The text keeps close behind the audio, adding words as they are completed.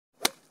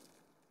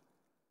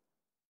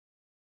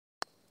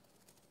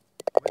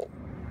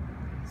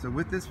So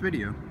with this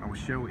video, I will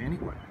show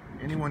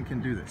anyone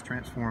can do this.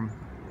 Transform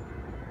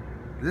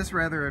this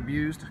rather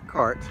abused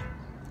cart,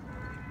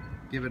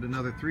 give it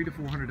another $300 to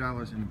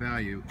 $400 in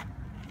value,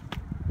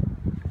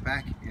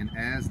 back in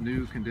as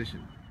new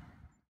condition.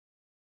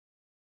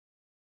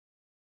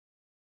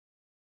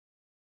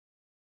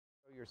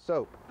 Your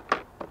soap,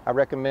 I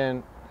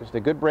recommend just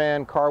a good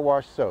brand car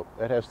wash soap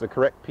that has the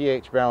correct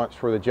pH balance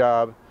for the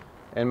job,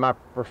 and my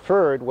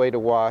preferred way to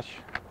wash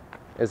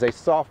is a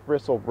soft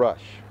bristle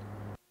brush.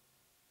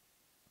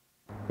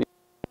 The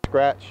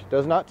scratch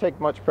does not take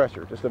much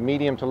pressure, just a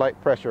medium to light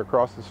pressure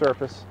across the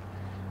surface,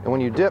 and when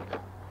you dip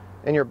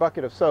in your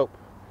bucket of soap,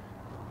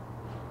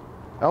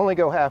 only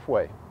go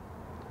halfway.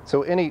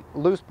 So any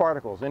loose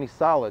particles, any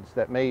solids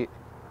that may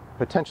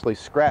potentially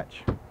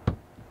scratch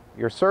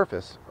your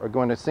surface are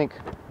going to sink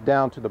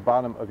down to the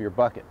bottom of your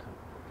bucket.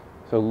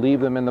 So leave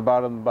them in the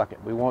bottom of the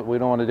bucket. We don't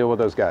want to deal with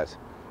those guys.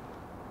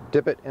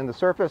 Dip it in the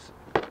surface,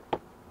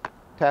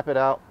 tap it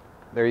out,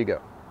 there you go.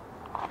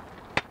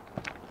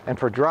 And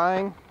for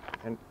drying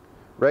and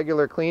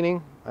regular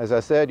cleaning, as I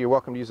said, you're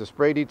welcome to use a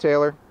spray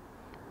detailer,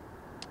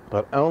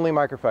 but only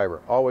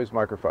microfiber, always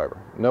microfiber.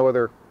 No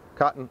other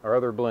cotton or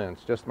other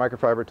blends, just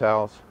microfiber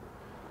towels.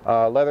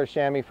 Leather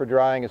chamois for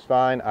drying is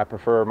fine. I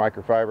prefer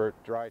microfiber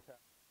dry towels.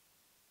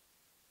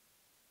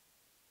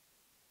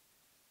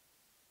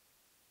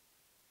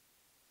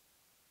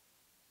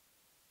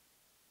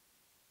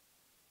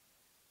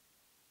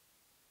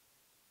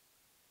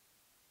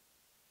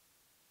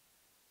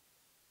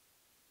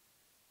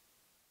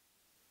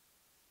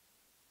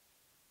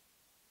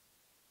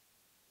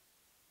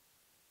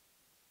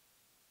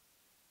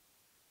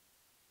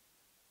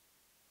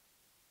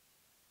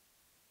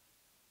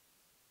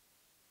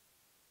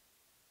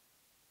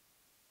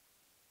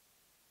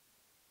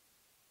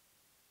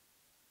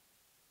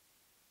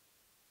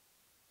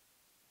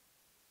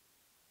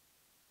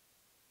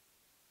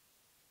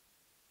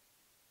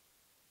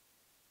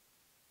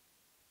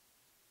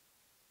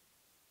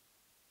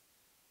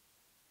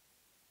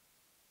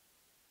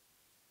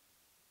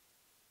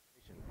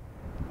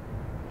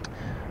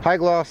 High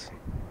gloss,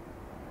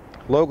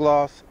 low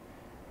gloss,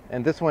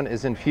 and this one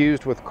is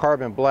infused with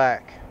carbon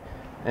black.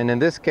 And in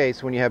this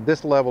case, when you have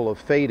this level of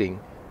fading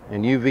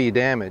and UV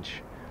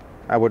damage,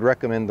 I would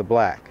recommend the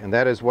black, and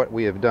that is what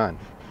we have done.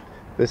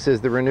 This is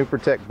the Renew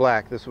Protect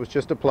Black. This was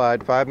just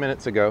applied 5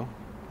 minutes ago.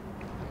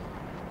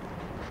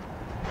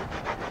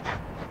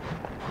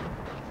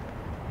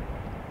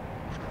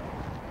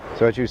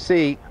 So as you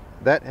see,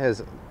 that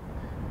has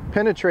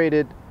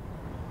penetrated,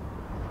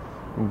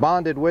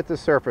 bonded with the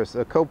surface,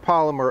 a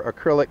copolymer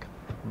acrylic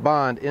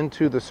bond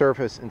into the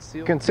surface and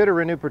sealed. Consider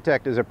Renew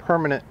Protect as a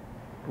permanent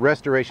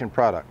restoration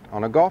product.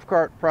 On a golf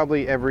cart,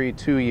 probably every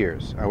 2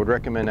 years, I would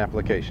recommend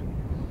application.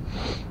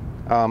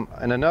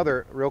 And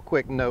another real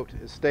quick note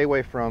is stay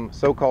away from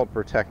so-called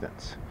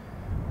protectants.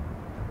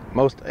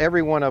 Most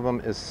every one of them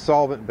is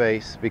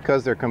solvent-based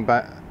because they're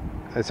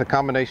it's a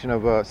combination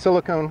of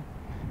silicone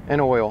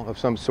and oil of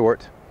some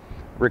sort.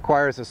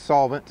 Requires a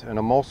solvent, an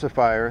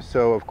emulsifier,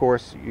 so of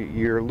course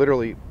you're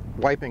literally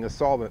wiping a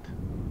solvent,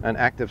 an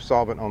active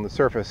solvent on the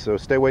surface, so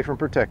stay away from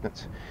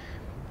protectants.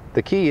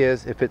 The key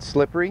is if it's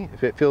slippery,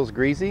 if it feels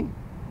greasy,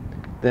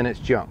 then it's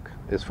junk.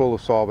 It's full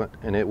of solvent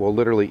and it will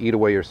literally eat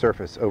away your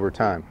surface over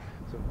time.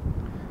 So,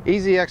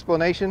 easy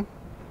explanation.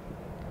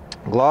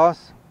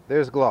 Gloss,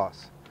 there's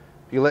gloss.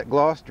 If you let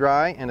gloss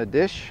dry in a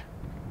dish,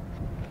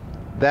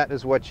 that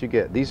is what you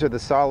get. These are the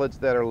solids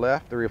that are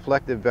left. The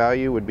reflective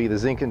value would be the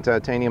zinc and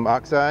titanium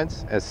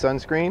oxides as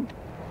sunscreen.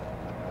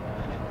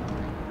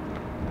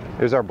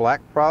 Here's our black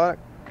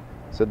product.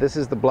 So this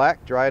is the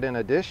black dried in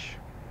a dish.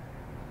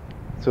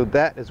 So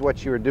that is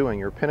what you are doing.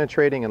 You're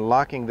penetrating and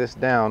locking this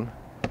down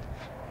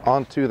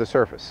onto the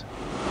surface.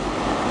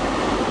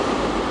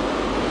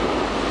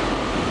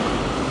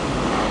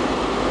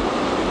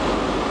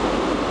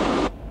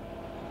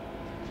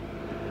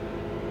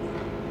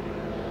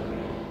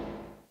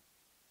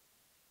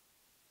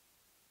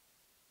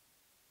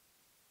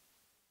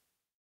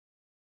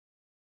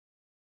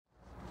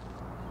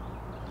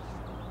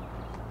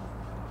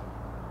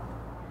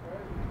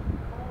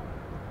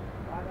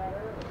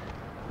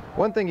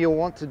 One thing you'll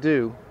want to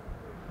do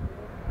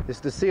is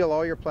to seal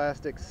all your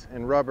plastics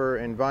and rubber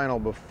and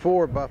vinyl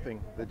before buffing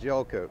the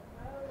gel coat.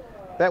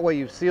 That way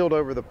you've sealed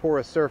over the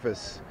porous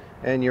surface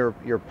and your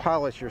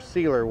polish, your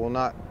sealer will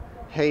not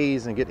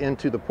haze and get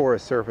into the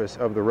porous surface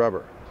of the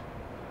rubber.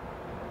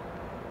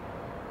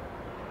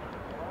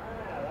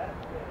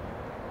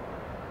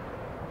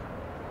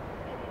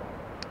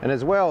 And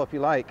as well, if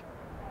you like,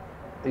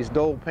 these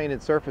dull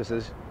painted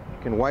surfaces,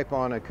 you can wipe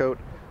on a coat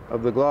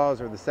of the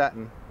gauze or the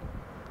satin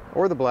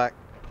or the black.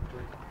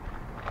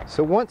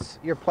 So once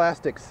your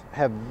plastics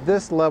have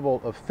this level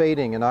of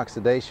fading and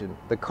oxidation,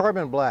 the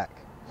carbon black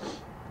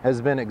has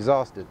been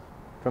exhausted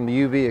from the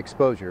UV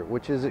exposure,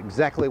 which is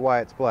exactly why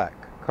it's black.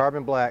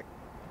 Carbon black.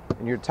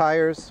 And your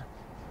tires,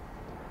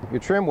 your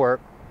trim work,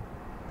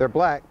 they're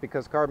black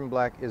because carbon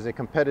black is a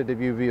competitive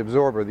UV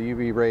absorber. The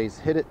UV rays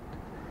hit it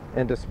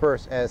and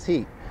disperse as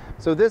heat.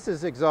 So this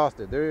is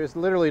exhausted. There is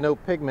literally no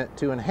pigment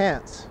to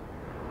enhance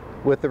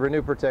with the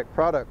Renew Protect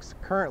products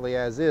currently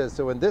as is.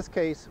 So in this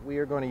case, we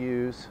are going to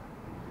use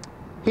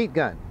heat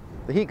gun,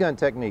 the heat gun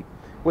technique,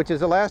 which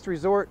is a last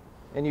resort,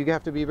 and you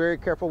have to be very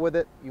careful with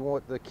it.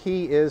 The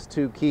key is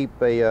to keep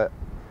a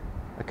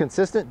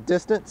consistent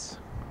distance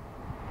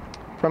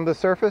from the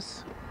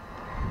surface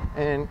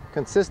and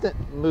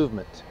consistent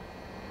movement.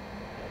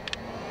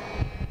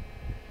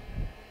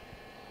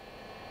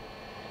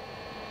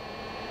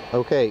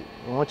 Okay,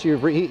 once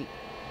you've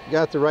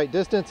got the right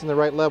distance and the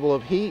right level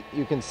of heat,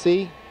 you can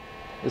see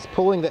it's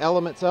pulling the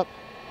elements up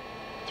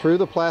through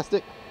the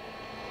plastic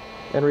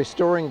and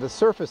restoring the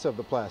surface of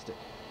the plastic.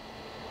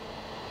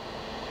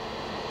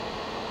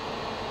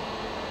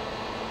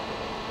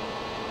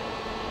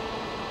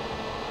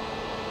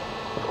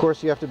 Of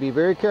course, you have to be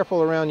very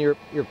careful around your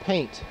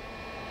paint.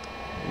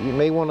 You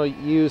may want to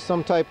use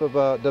some type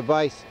of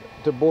device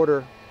to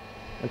border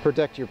and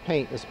protect your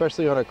paint,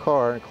 especially on a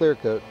car and clear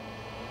coat.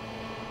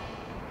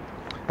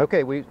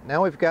 Okay,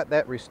 now we've got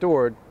that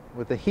restored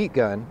with the heat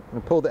gun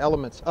and pull the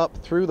elements up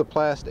through the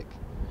plastic.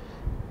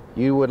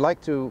 You would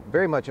like to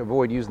very much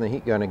avoid using the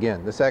heat gun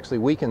again. This actually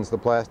weakens the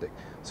plastic.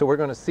 So we're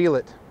going to seal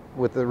it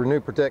with the Renew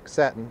Protect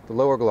Satin, the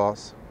lower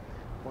gloss.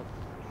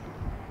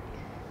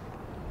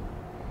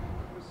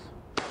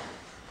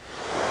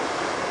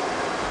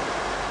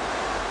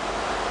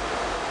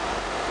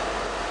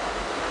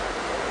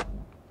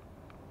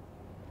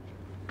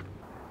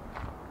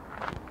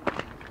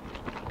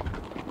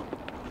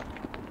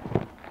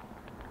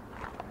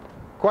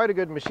 Quite a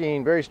good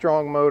machine, very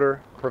strong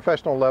motor,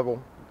 professional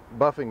level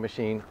buffing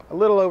machine. A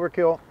little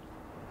overkill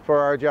for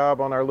our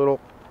job on our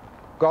little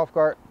golf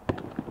cart.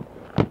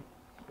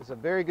 It's a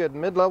very good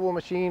mid-level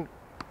machine,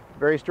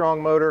 very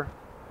strong motor,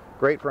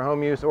 great for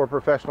home use or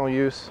professional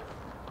use.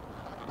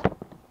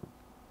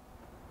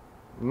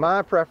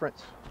 My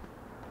preference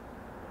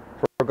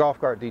for golf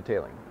cart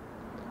detailing,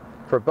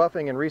 for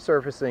buffing and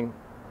resurfacing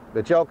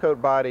the gel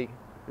coat body,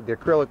 the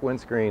acrylic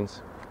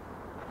windscreens,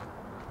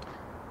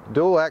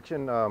 dual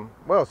action,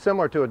 well,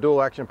 similar to a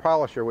dual action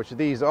polisher, which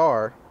these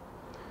are.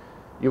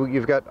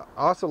 You've got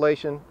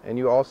oscillation and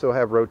you also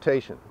have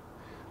rotation.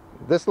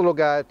 This little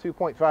guy,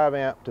 2.5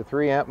 amp to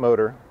 3 amp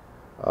motor,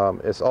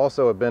 it's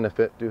also a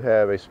benefit to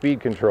have a speed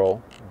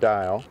control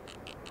dial.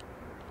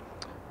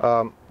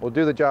 Will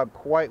do the job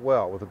quite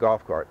well with a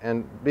golf cart.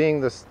 And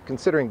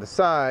considering the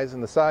size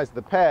and the size of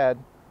the pad,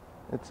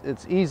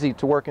 it's easy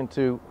to work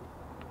into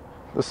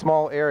the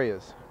small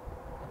areas.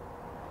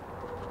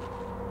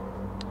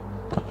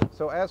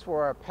 So as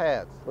for our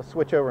pads, let's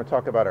switch over and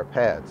talk about our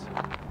pads.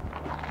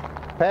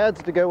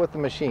 Pads to go with the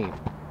machine.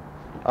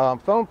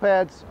 Foam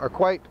pads are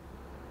quite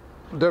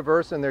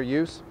diverse in their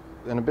use,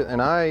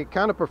 and I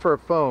kind of prefer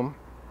foam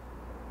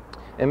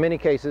in many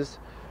cases.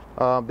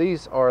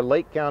 These are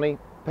Lake County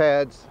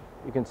pads.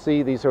 You can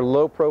see these are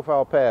low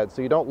profile pads,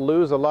 so you don't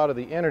lose a lot of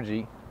the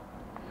energy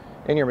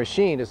in your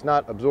machine. It's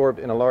not absorbed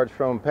in a large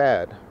foam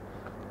pad.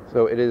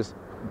 So it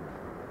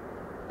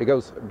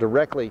goes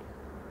directly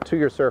to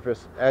your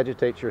surface,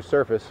 agitates your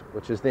surface,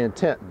 which is the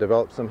intent.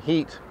 Develop some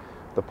heat.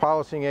 The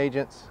polishing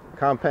agents,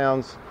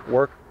 compounds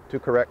work to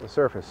correct the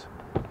surface.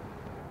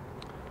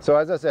 So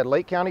as I said,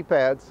 Lake County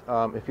pads.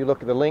 If you look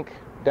at the link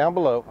down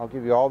below, I'll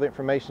give you all the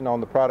information on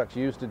the products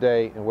used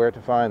today and where to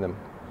find them.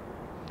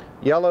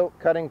 Yellow,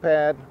 cutting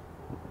pad.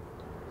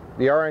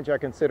 The orange I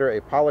consider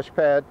a polish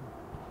pad.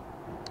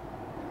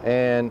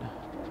 And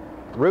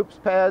Rupes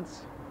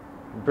pads,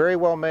 very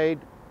well made.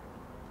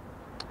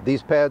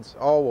 These pads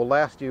all will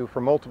last you for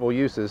multiple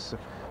uses.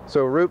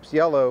 So Rupes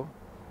yellow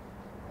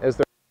is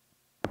the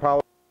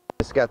polish.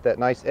 It's got that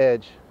nice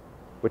edge,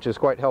 which is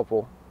quite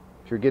helpful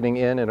if you're getting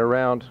in and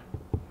around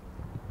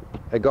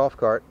a golf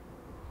cart.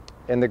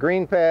 And the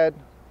green pad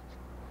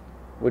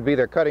would be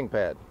their cutting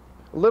pad.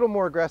 A little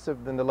more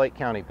aggressive than the Lake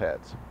County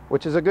pads,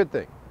 which is a good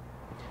thing.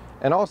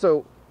 And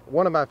also,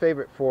 one of my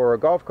favorite for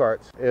golf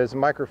carts is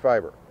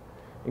microfiber.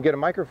 You get a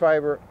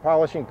microfiber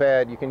polishing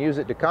pad. You can use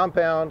it to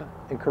compound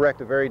and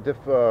correct a very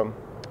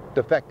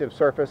defective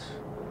surface,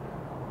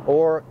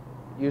 or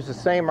use the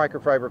same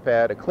microfiber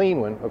pad, a clean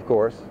one of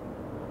course,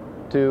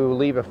 to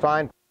leave a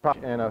fine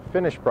and a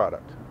finished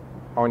product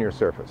on your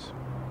surface.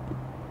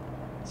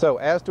 So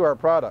as to our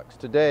products,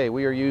 today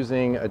we are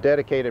using a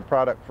dedicated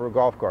product for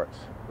golf carts,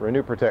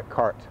 Renew Protect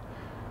Cart.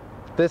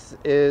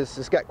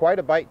 It's got quite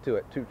a bite to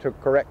it to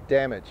correct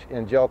damage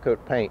in gel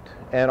coat paint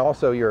and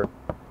also your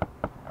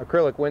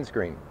acrylic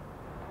windscreen.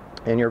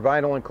 And your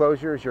vinyl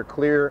enclosures, your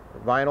clear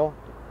vinyl,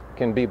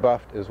 can be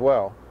buffed as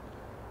well.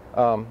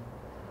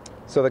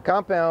 So the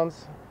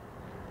compounds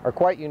are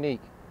quite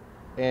unique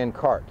in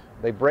cart.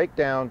 They break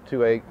down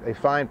to a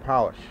fine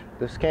polish.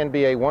 This can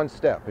be a one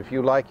step. If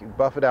you like, you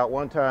buff it out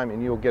one time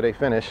and you'll get a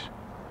finish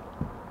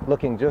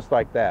looking just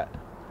like that,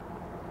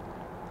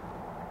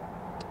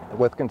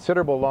 with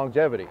considerable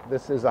longevity.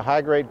 This is a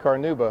high-grade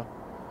carnauba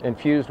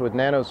infused with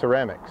nano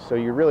ceramics, so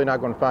you're really not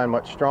going to find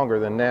much stronger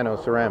than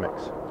nano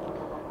ceramics.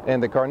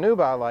 And the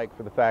carnauba I like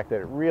for the fact that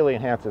it really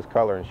enhances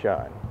color and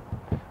shine.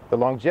 The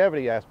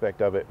longevity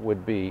aspect of it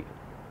would be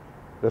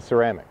the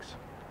ceramics.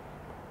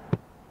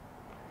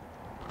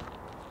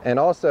 And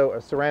also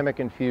a ceramic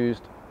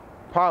infused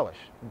polish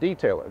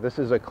detailer. This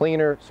is a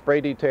cleaner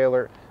spray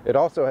detailer. It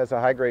also has a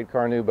high-grade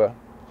carnauba.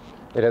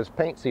 It has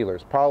paint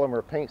sealers,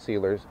 polymer paint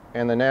sealers,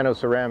 and the nano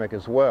ceramic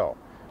as well,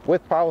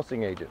 with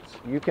polishing agents.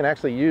 You can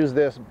actually use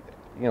this,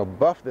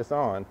 buff this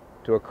on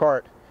to a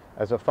cart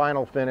as a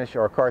final finish,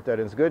 or a cart that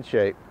is good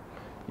shape.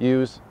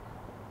 Use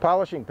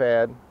polishing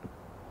pad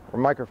or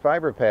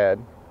microfiber pad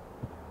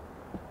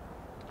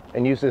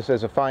and use this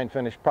as a fine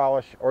finish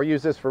polish, or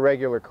use this for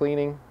regular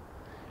cleaning.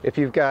 If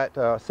you've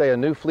got, say, a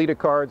new fleet of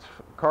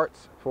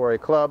carts for a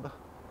club,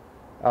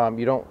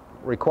 you don't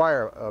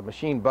require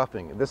machine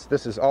buffing.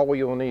 This is all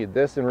you'll need.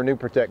 This and Renew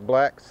Protect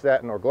Black,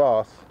 Satin, or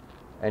Gloss,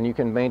 and you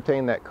can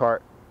maintain that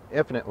cart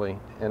infinitely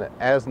in an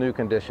as-new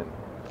condition.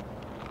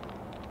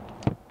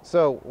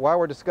 So while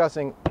we're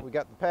discussing, we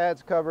got the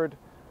pads covered.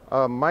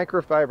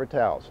 Microfiber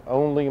towels,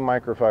 only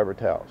microfiber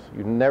towels.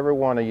 You never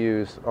want to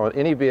use on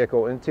any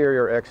vehicle,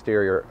 interior or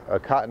exterior, a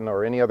cotton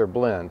or any other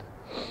blend.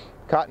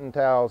 Cotton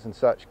towels and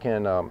such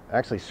can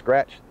actually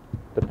scratch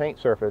the paint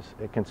surface.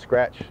 It can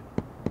scratch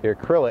the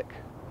acrylic.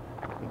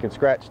 You can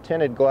scratch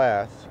tinted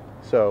glass.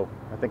 So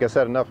I think I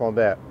said enough on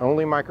that.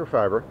 Only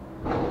microfiber.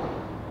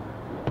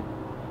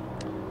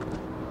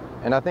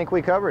 And I think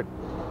we covered.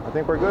 I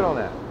think we're good on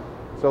that.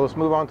 So let's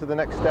move on to the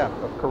next step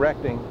of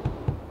correcting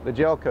the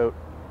gel coat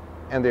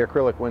and the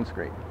acrylic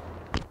windscreen.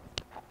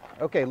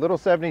 Okay, little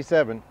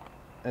 77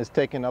 has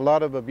taken a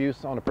lot of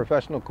abuse on a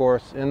professional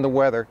course in the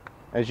weather,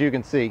 as you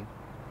can see.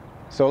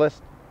 So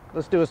let's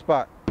do a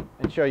spot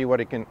and show you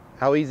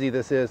how easy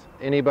this is.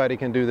 Anybody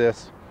can do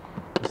this.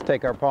 Let's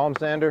take our palm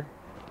sander.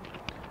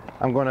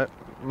 I'm going to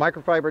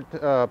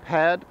microfiber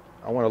pad.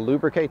 I want to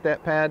lubricate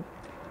that pad,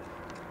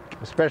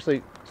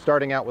 especially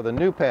starting out with a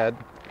new pad.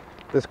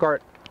 This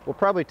cart will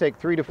probably take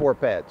 3 to 4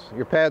 pads.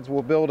 Your pads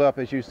will build up,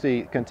 as you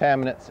see,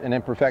 contaminants and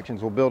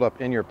imperfections will build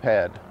up in your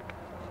pad.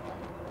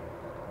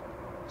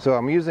 So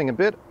I'm using a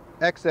bit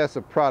excess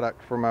of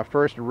product for my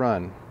first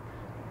run,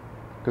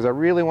 because I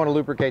really want to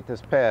lubricate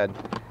this pad.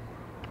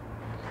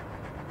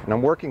 And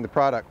I'm working the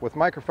product with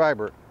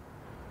microfiber.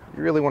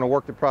 You really want to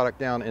work the product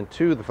down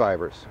into the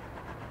fibers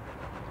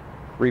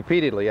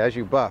repeatedly as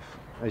you buff,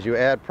 as you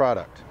add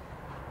product.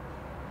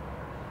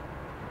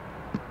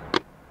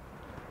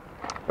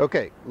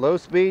 Okay, low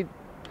speed.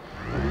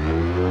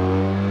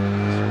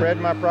 Spread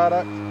my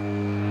product.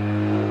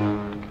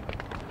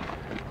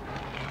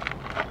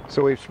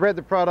 So we've spread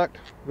the product.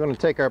 We're going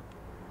to take our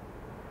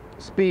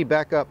speed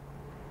back up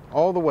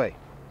all the way.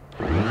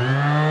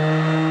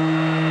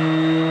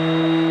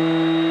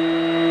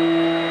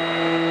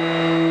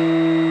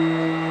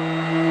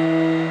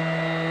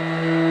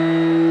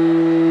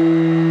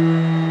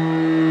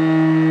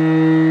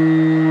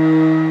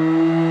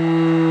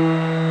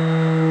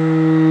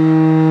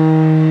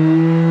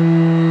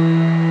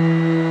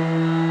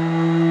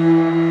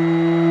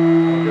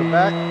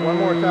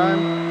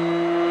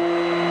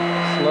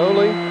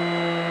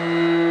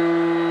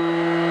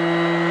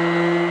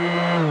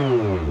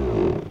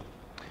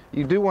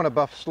 You do want to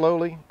buff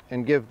slowly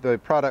and give the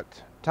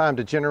product time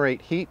to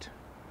generate heat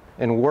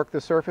and work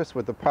the surface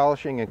with the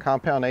polishing and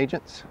compound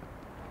agents.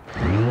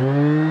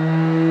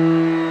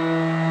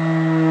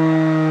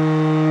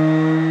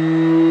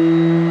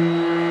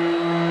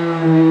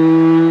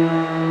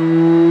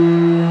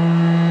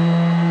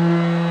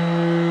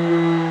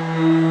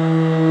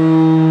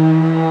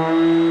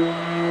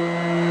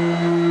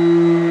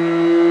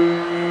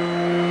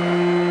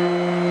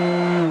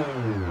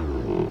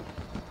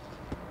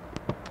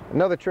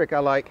 Another trick I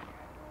like,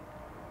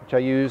 which I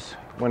use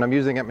when I'm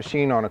using that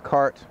machine on a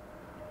cart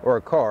or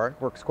a car,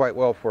 works quite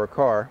well for a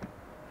car.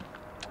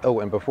 Oh,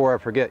 and before I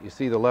forget, you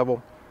see the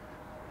level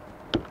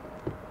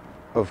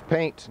of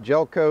paint,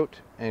 gel coat,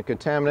 and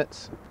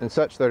contaminants and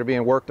such that are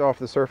being worked off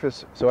the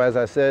surface. So as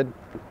I said,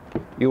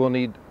 you will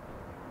need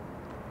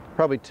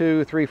probably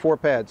 2, 3, 4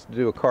 pads to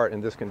do a cart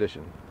in this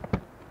condition.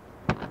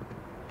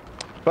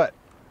 But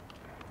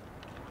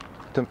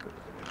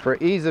for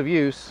ease of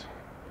use,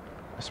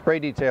 a spray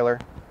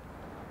detailer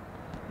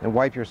and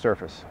wipe your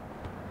surface.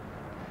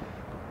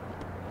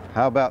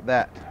 How about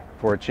that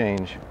for a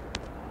change?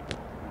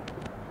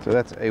 So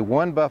that's a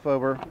 1 buff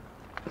over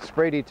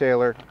spray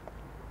detailer,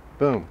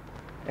 boom.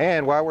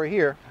 And while we're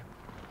here,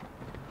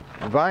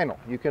 vinyl.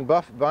 You can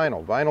buff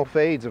vinyl. Vinyl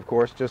fades, of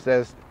course, just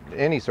as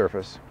any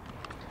surface.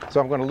 So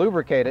I'm going to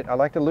lubricate it. I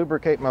like to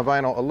lubricate my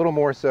vinyl a little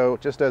more so,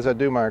 just as I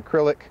do my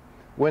acrylic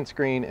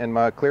windscreen and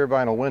my clear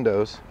vinyl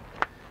windows.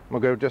 I'm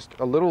going to go just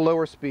a little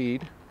lower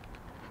speed.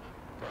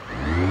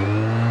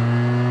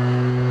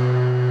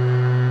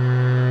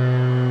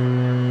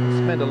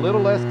 Spend a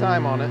little less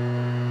time on it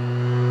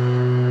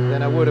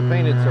than I would a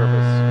painted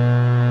surface.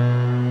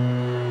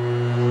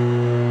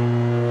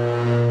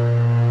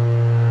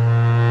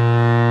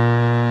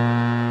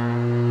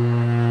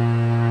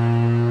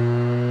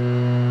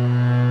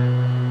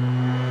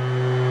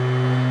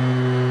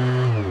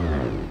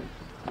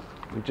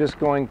 You're just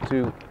going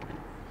to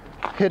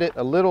hit it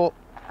a little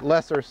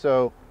less or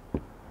so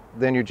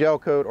than your gel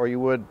coat or you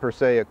would per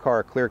se a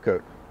car clear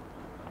coat.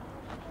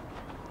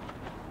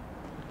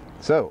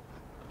 So,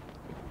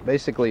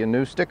 basically a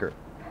new sticker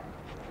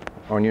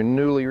on your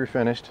newly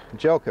refinished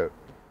gel coat.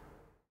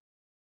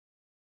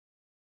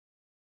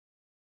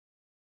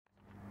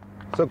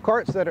 So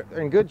carts that are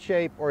in good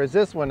shape, or as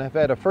this one, have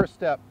had a first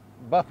step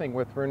buffing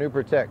with Renew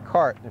Protect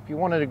cart. If you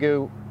want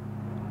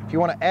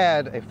to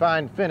add a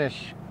fine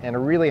finish and a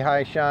really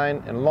high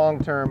shine and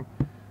long-term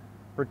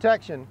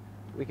protection,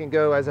 we can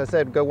go, as I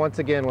said, go once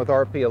again with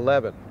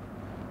RP11,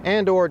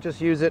 and or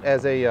just use it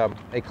as a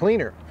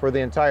cleaner for the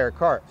entire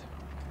cart.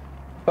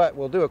 But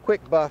we'll do a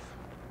quick buff,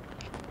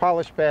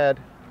 polish pad,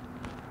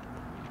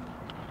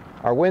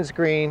 our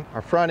windscreen,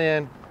 our front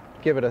end,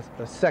 give it a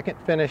second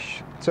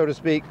finish, so to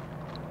speak.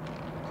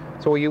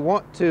 So you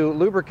want to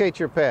lubricate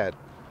your pad,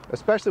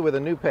 especially with a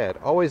new pad.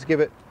 Always give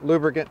it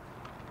lubricant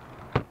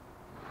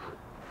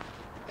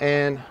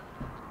and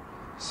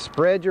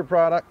spread your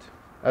product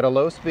at a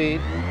low speed.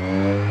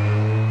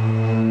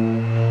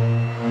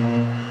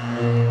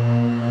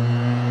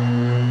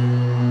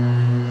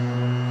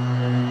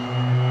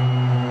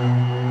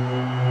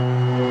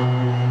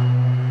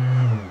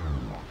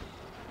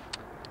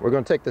 We're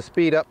going to take the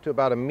speed up to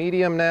about a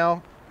medium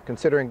now,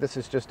 considering this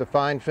is just a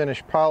fine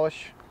finish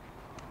polish,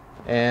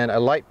 and a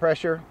light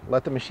pressure.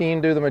 Let the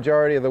machine do the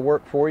majority of the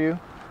work for you.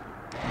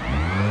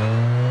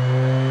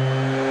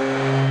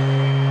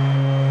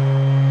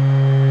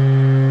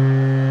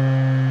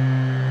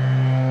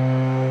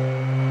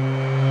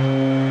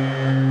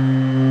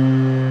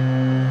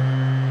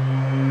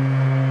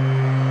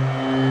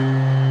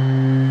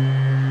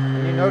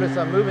 And you notice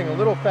I'm moving a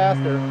little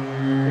faster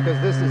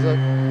because this is a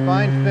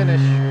fine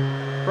finish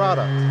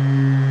product.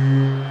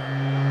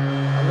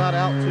 I'm not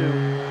out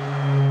to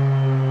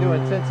do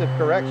intensive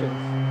corrections.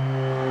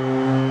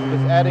 I'm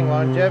just adding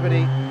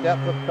longevity,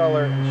 depth of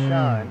color, and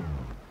shine.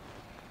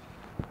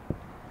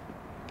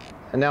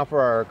 And now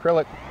for our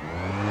acrylic,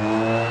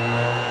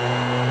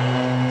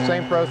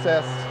 same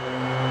process.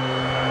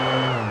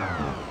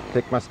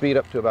 Take my speed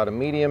up to about a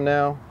medium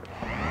now.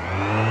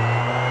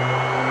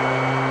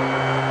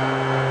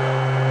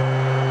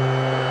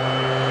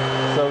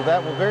 So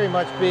that will very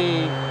much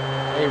be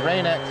a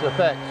Rain-X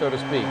effect, so to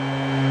speak.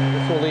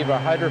 This will leave a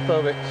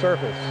hydrophobic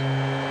surface.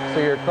 So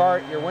your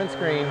cart, your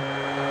windscreen,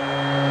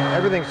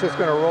 everything's just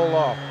going to roll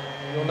off.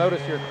 You'll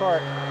notice your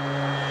cart,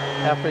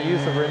 after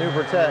use of Renew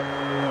Protect,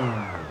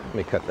 let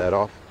me cut that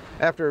off.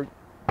 After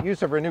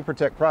use of Renew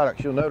Protect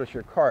products, you'll notice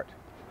your cart,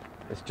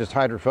 it's just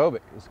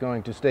hydrophobic. It's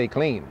going to stay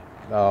clean,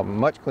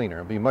 much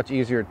cleaner. It'll be much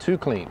easier to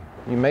clean.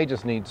 You may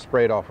just need to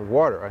spray it off with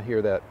water. I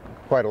hear that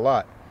quite a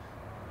lot.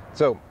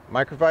 So,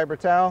 microfiber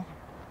towel,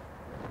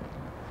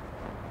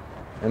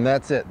 and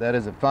that's it. That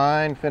is a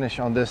fine finish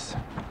on this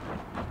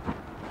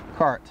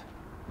cart.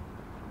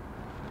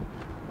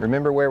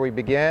 Remember where we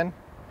began?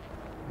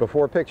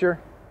 Before picture?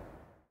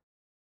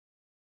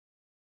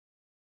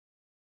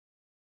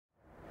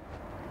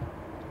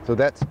 So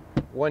that's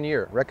 1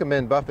 year.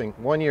 Recommend buffing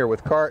 1 year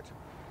with cart.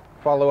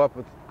 Follow up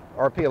with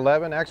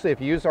RP11. Actually, if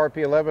you use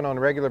RP11 on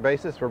a regular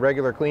basis for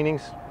regular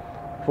cleanings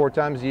 4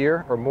 times a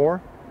year or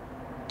more,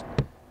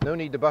 no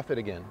need to buff it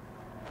again.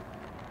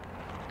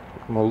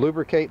 I'm going to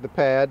lubricate the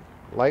pad,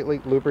 lightly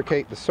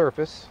lubricate the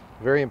surface.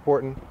 Very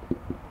important.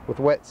 With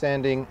wet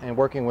sanding and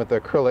working with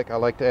acrylic, I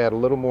like to add a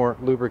little more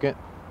lubricant.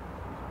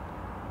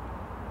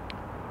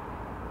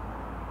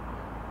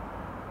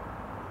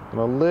 And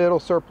a little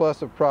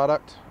surplus of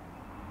product,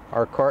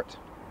 our cart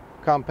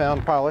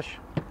compound polish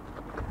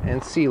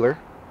and sealer.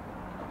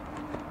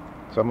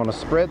 So I'm going to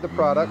spread the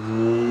product.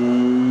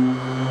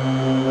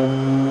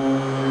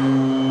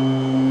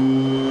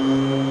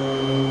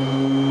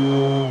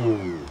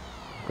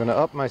 I'm going to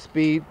up my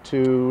speed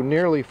to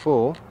nearly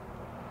full.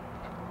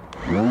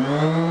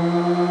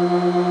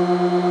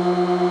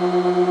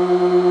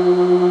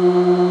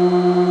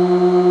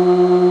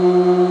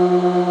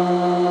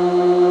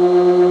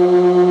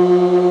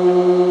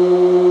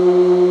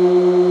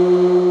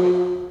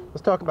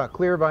 Let's talk about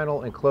clear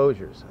vinyl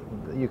enclosures.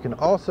 You can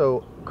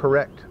also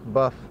correct,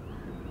 buff,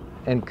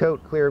 and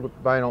coat clear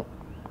vinyl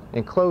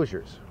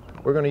enclosures.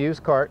 We're going to use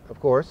cart, of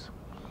course,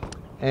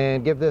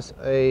 and give this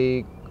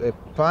a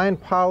fine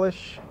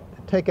polish,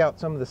 take out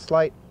some of the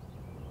slight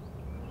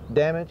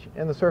damage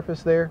in the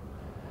surface there,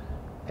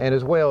 and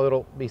as well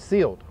it'll be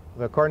sealed.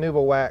 The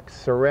carnauba wax,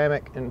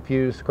 ceramic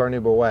infused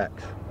carnauba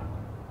wax.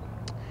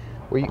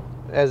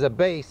 As a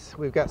base,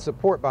 we've got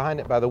support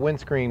behind it by the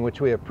windscreen, which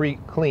we have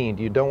pre-cleaned.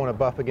 You don't want to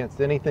buff against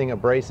anything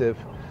abrasive,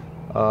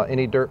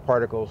 any dirt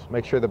particles.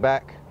 Make sure the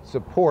back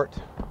support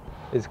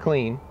is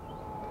clean.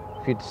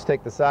 If you just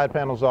take the side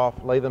panels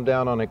off, lay them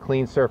down on a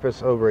clean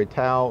surface over a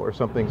towel or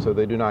something so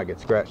they do not get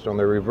scratched on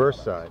the reverse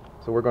side.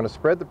 So we're going to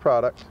spread the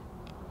product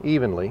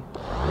evenly.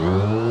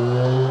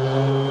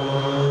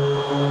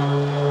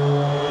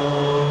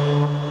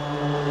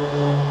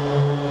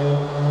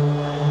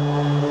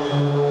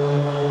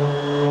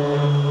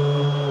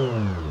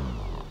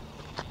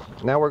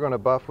 Now we're going to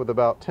buff with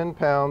about 10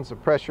 pounds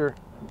of pressure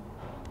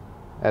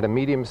at a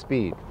medium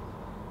speed.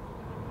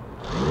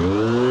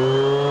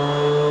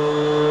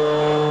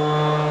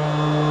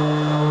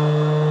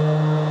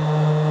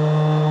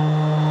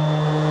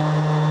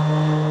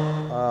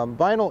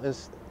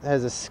 vinyl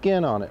has a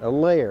skin on it, a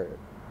layer,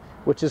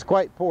 which is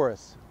quite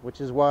porous,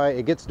 which is why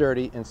it gets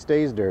dirty and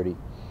stays dirty.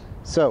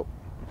 So,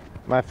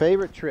 my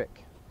favorite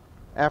trick,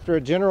 after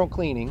a general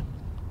cleaning,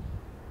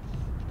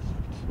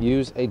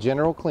 use a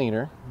general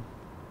cleaner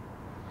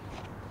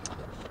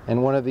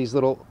and one of these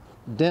little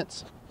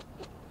dense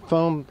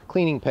foam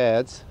cleaning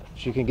pads,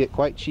 which you can get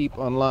quite cheap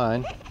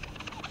online,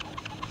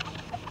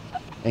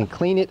 and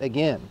clean it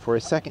again for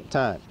a second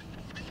time.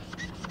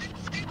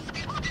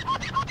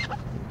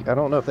 I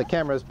don't know if the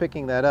camera is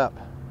picking that up,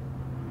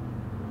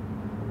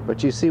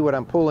 but you see what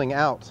I'm pulling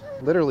out,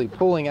 literally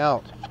pulling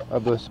out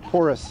of this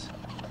porous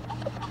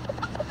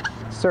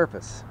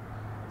surface.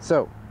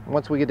 So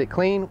once we get it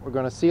clean, we're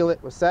going to seal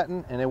it with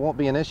satin and it won't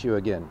be an issue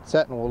again.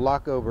 Satin will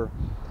lock over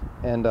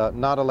and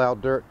not allow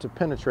dirt to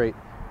penetrate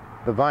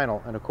the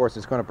vinyl, and of course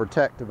it's going to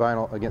protect the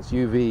vinyl against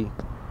UV.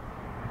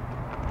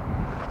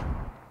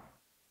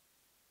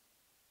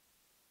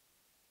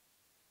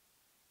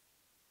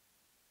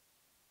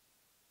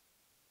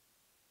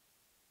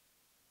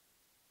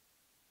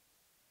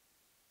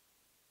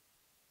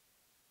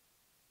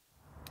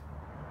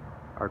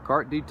 Our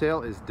cart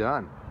detail is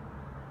done.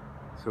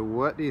 So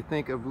what do you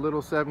think of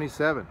little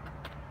 77?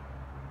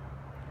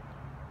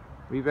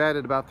 We've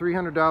added about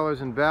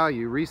 $300 in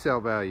value, resale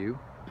value,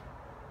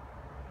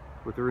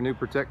 with the Renew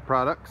Protect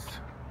products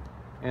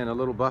and a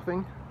little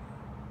buffing.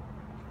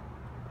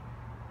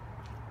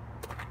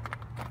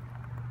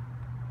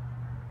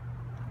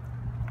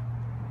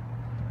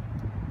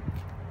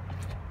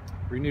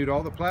 Renewed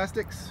all the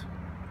plastics,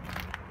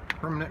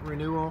 permanent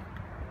renewal,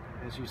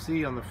 as you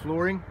see on the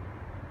flooring.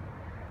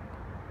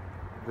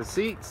 The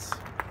seats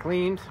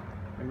cleaned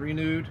and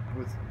renewed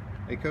with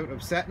a coat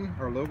of satin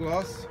or low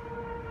gloss.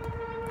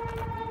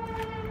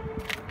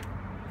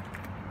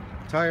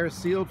 Tires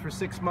sealed for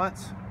 6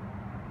 months.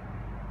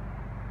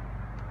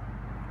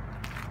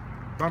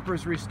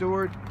 Bumpers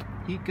restored,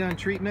 heat gun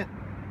treatment,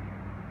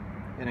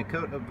 and a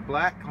coat of the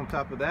black on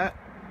top of that.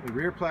 The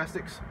rear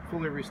plastics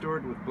fully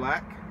restored with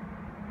black.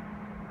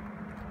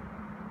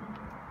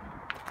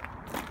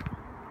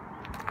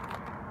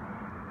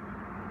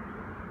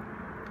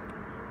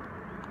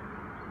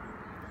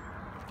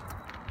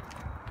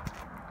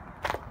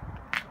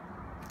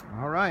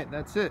 All right,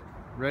 that's it.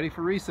 Ready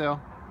for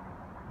resale.